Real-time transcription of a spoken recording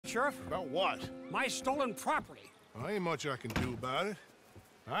Sheriff? About what? My stolen property. Well, ain't much I can do about it.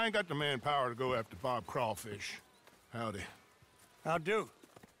 I ain't got the manpower to go after Bob Crawfish. Howdy. How do?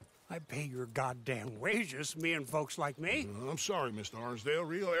 I pay your goddamn wages, me and folks like me. I'm sorry, Mr. Arnsdale.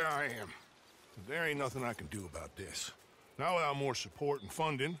 Really, I am. But there ain't nothing I can do about this. Not without more support and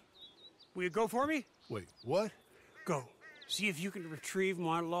funding. Will you go for me? Wait, what? Go. See if you can retrieve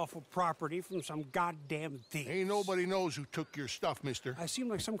my lawful property from some goddamn thief. Ain't nobody knows who took your stuff, mister. I seem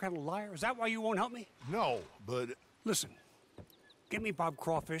like some kind of liar. Is that why you won't help me? No, but... Listen. Get me Bob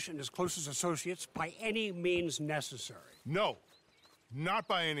Crawfish and his closest associates by any means necessary. No. Not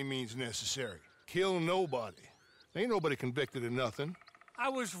by any means necessary. Kill nobody. Ain't nobody convicted of nothing. I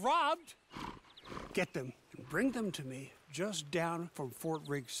was robbed. Get them and bring them to me just down from Fort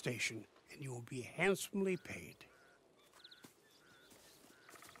Riggs Station, and you will be handsomely paid.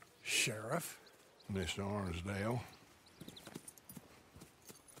 Sheriff? Mr. Arnsdale.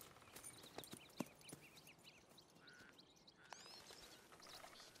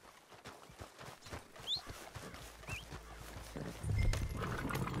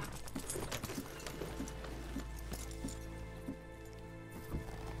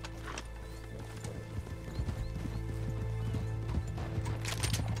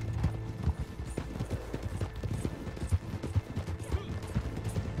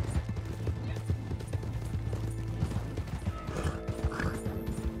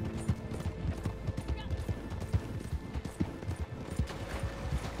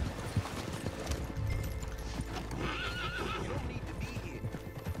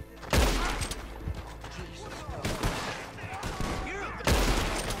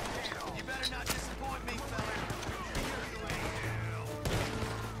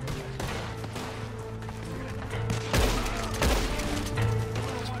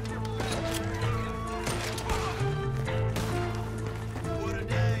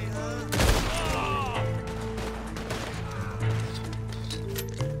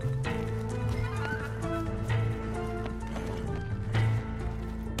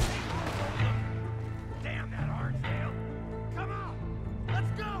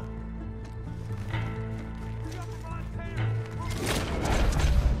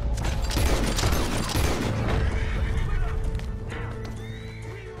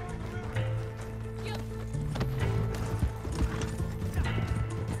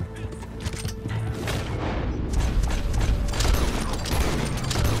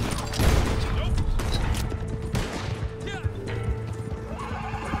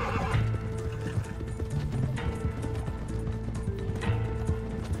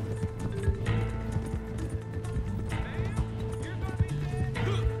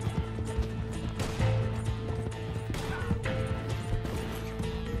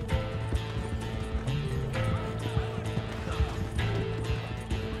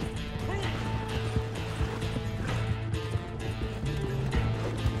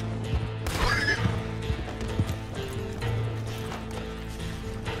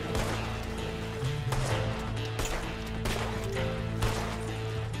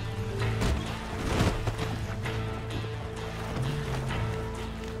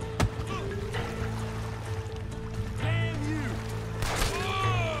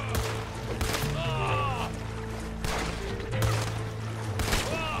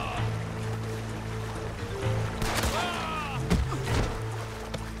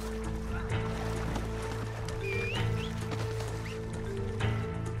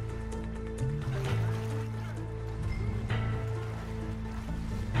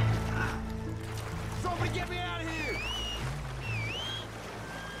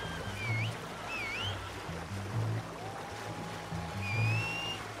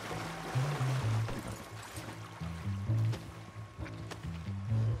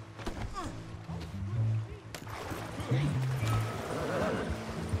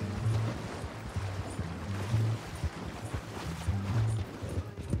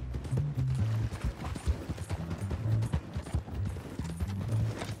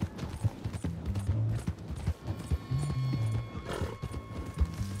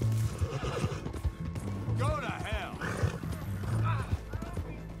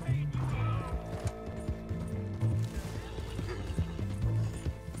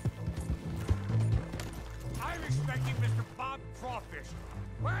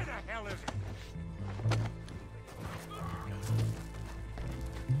 Where the hell is it?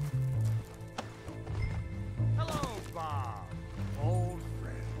 Hello, Bob. Old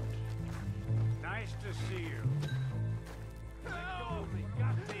friend. Nice to see you. Help me!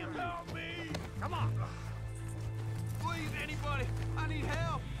 Goddamn, help me! Come on. Please, anybody! I need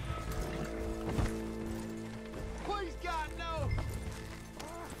help! Please, God, no!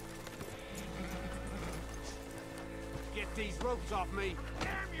 Get these ropes off me.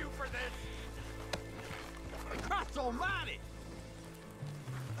 Damn you for this! Christ almighty!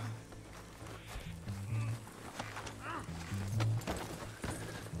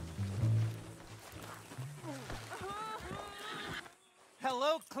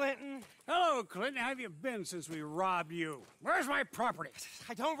 Hello, Clinton. Hello, Clinton. How have you been since we robbed you? Where's my property?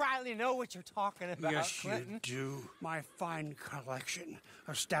 I don't rightly know what you're talking about, Yes, Clinton. you do. My fine collection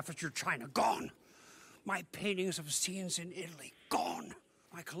of Staffordshire china, gone. My paintings of scenes in Italy, gone.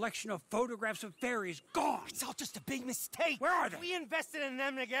 My collection of photographs of fairies, gone. It's all just a big mistake. Where are they? We invested in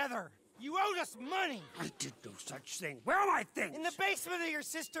them together. You owed us money. I did no such thing. Where are my things? In the basement of your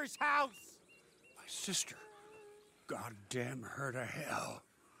sister's house. My sister. Goddamn her to hell.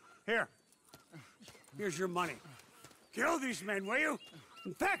 Here. Here's your money. Kill these men, will you?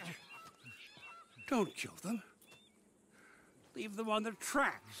 In fact, don't kill them. Leave them on the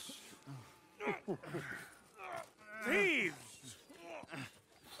tracks. Thieves!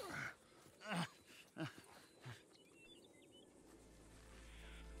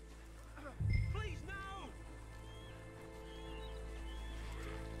 Please, no!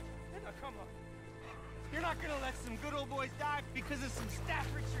 Now, come on. You're not gonna let some good old boys die because of some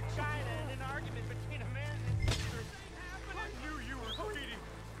Staffordshire china and an argument between a man and his sister. I knew you were greedy.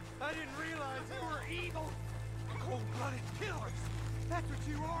 I didn't realize You were evil. Cold-blooded killers. That's what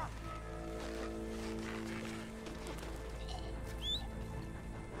you are.